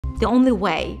The only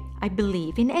way, I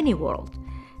believe, in any world,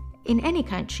 in any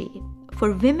country,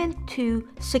 for women to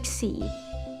succeed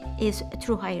is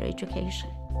through higher education.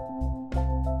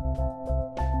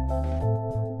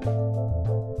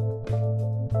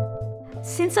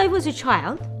 Since I was a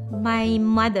child, my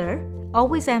mother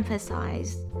always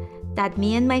emphasized that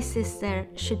me and my sister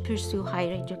should pursue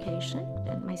higher education.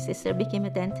 And my sister became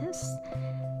a dentist.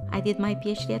 I did my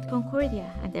PhD at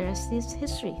Concordia, and the rest is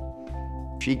history.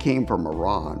 She came from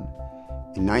Iran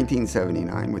in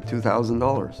 1979 with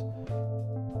 $2,000.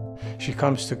 She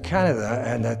comes to Canada,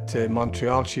 and at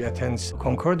Montreal she attends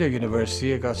Concordia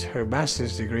University, got her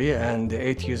master's degree, and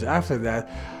 8 years after that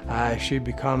she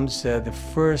becomes the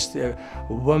first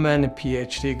woman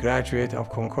PhD graduate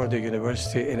of Concordia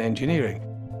University in engineering.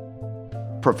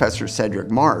 Professor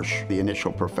Cedric Marsh, the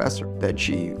initial professor that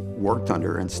she worked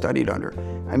under and studied under,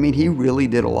 I mean, he really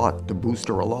did a lot to boost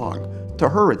her along. To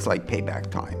her, it's like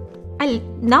payback time. I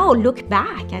now look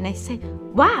back and I say,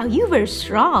 wow, you were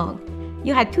strong.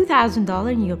 You had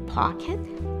 $2,000 in your pocket.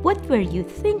 What were you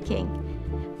thinking?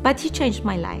 But he changed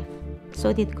my life.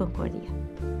 So did Concordia.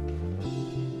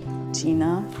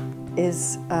 Gina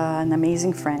is an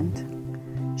amazing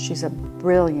friend. She's a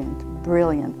brilliant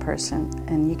person,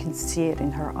 and you can see it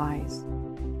in her eyes.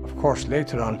 Of course,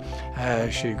 later on,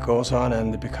 she goes on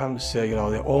and becomes,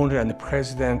 the owner and the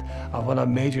president of one of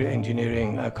major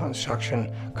engineering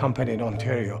construction company in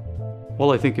Ontario.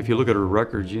 Well, I think if you look at her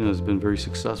record, Gina has been very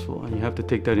successful, and you have to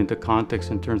take that into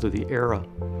context in terms of the era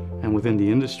and within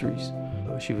the industries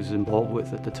she was involved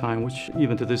with at the time, which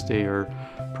even to this day are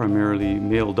primarily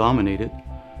male-dominated.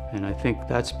 And I think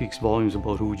that speaks volumes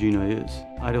about who Gina is.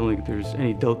 I don't think there's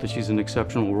any doubt that she's an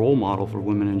exceptional role model for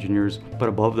women engineers, but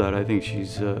above that, I think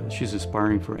she's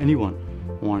inspiring for anyone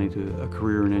wanting a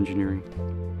career in engineering.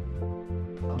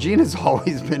 Gina's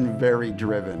always been very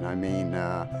driven. I mean,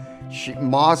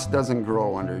 moss doesn't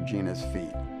grow under Gina's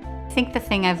feet. I think the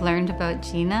thing I've learned about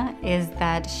Gina is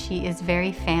that she is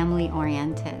very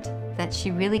family-oriented, that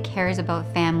she really cares about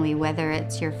family, whether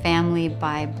it's your family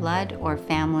by blood or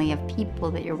family of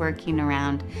people that you're working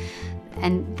around.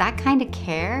 And that kind of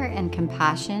care and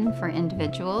compassion for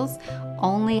individuals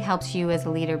only helps you as a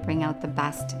leader bring out the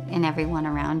best in everyone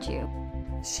around you.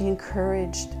 She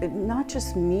encouraged, not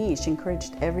just me, she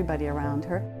encouraged everybody around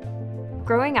her.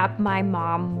 Growing up, my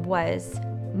mom was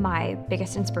my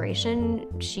biggest inspiration.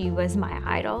 She was my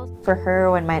idol. For her,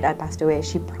 when my dad passed away,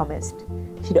 she promised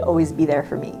she'd always be there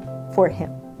for me, for him.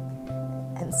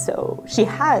 And so she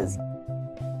has.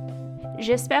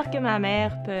 J'espère que ma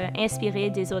mère peut inspirer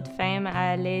des autres femmes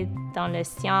à aller dans les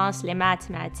sciences, les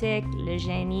mathématiques, le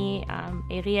génie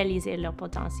et réaliser leur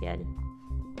potentiel.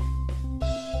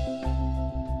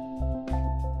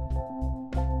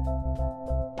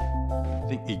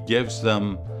 I think it gives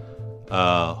them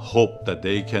hope that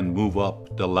they can move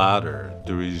up the ladder.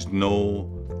 There is no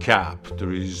cap,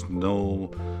 there is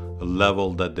no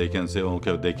level that they can say,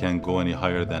 okay, they can't go any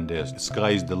higher than this. The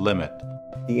sky is the limit.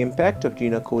 The impact of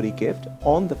Gina Cody gift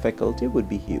on the faculty would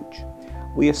be huge.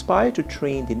 We aspire to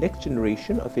train the next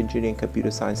generation of engineering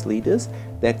computer science leaders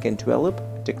that can develop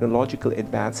technological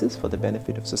advances for the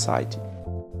benefit of society.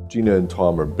 Gina and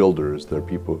Tom are builders. They're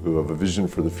people who have a vision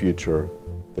for the future.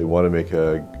 They want to make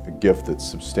a gift that's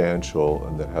substantial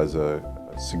and that has a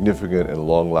significant and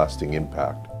long-lasting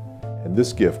impact. And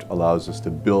this gift allows us to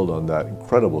build on that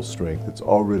incredible strength that's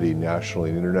already nationally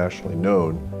and internationally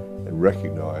known and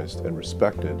recognized and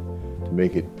respected to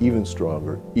make it even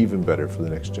stronger, even better for the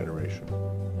next generation.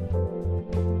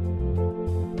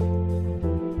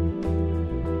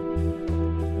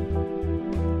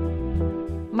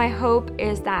 My hope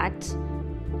is that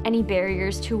any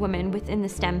barriers to women within the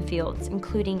STEM fields,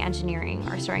 including engineering,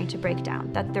 are starting to break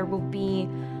down, that there will be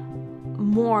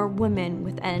more women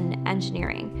within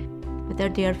engineering. Whether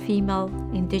they are female,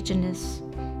 indigenous,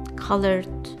 colored,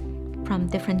 from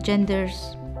different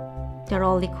genders, they're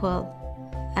all equal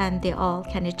and they all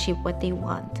can achieve what they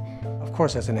want. Of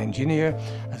course, as an engineer,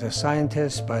 as a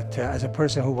scientist, but as a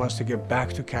person who wants to give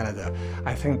back to Canada,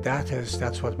 I think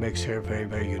that's what makes her very,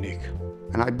 very unique.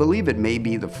 And I believe it may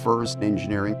be the first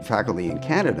engineering faculty in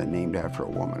Canada named after a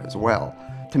woman as well.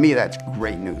 To me, that's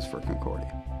great news for Concordia.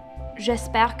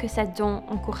 J'espère que ce don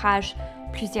encourage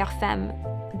plusieurs femmes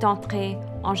d'entrer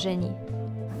en génie.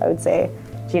 I would say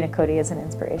Gina Cody is an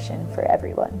inspiration for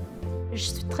everyone. Je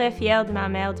suis très fière de ma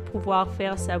mère de pouvoir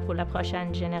faire ça pour la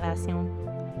prochaine génération.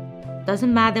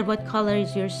 Doesn't matter what color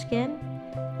is your skin,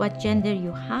 what gender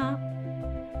you have,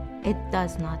 it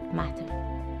does not matter.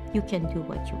 You can do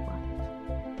what you want.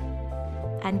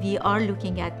 And we are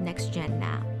looking at next gen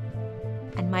now.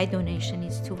 And my donation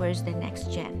is towards the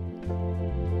next gen.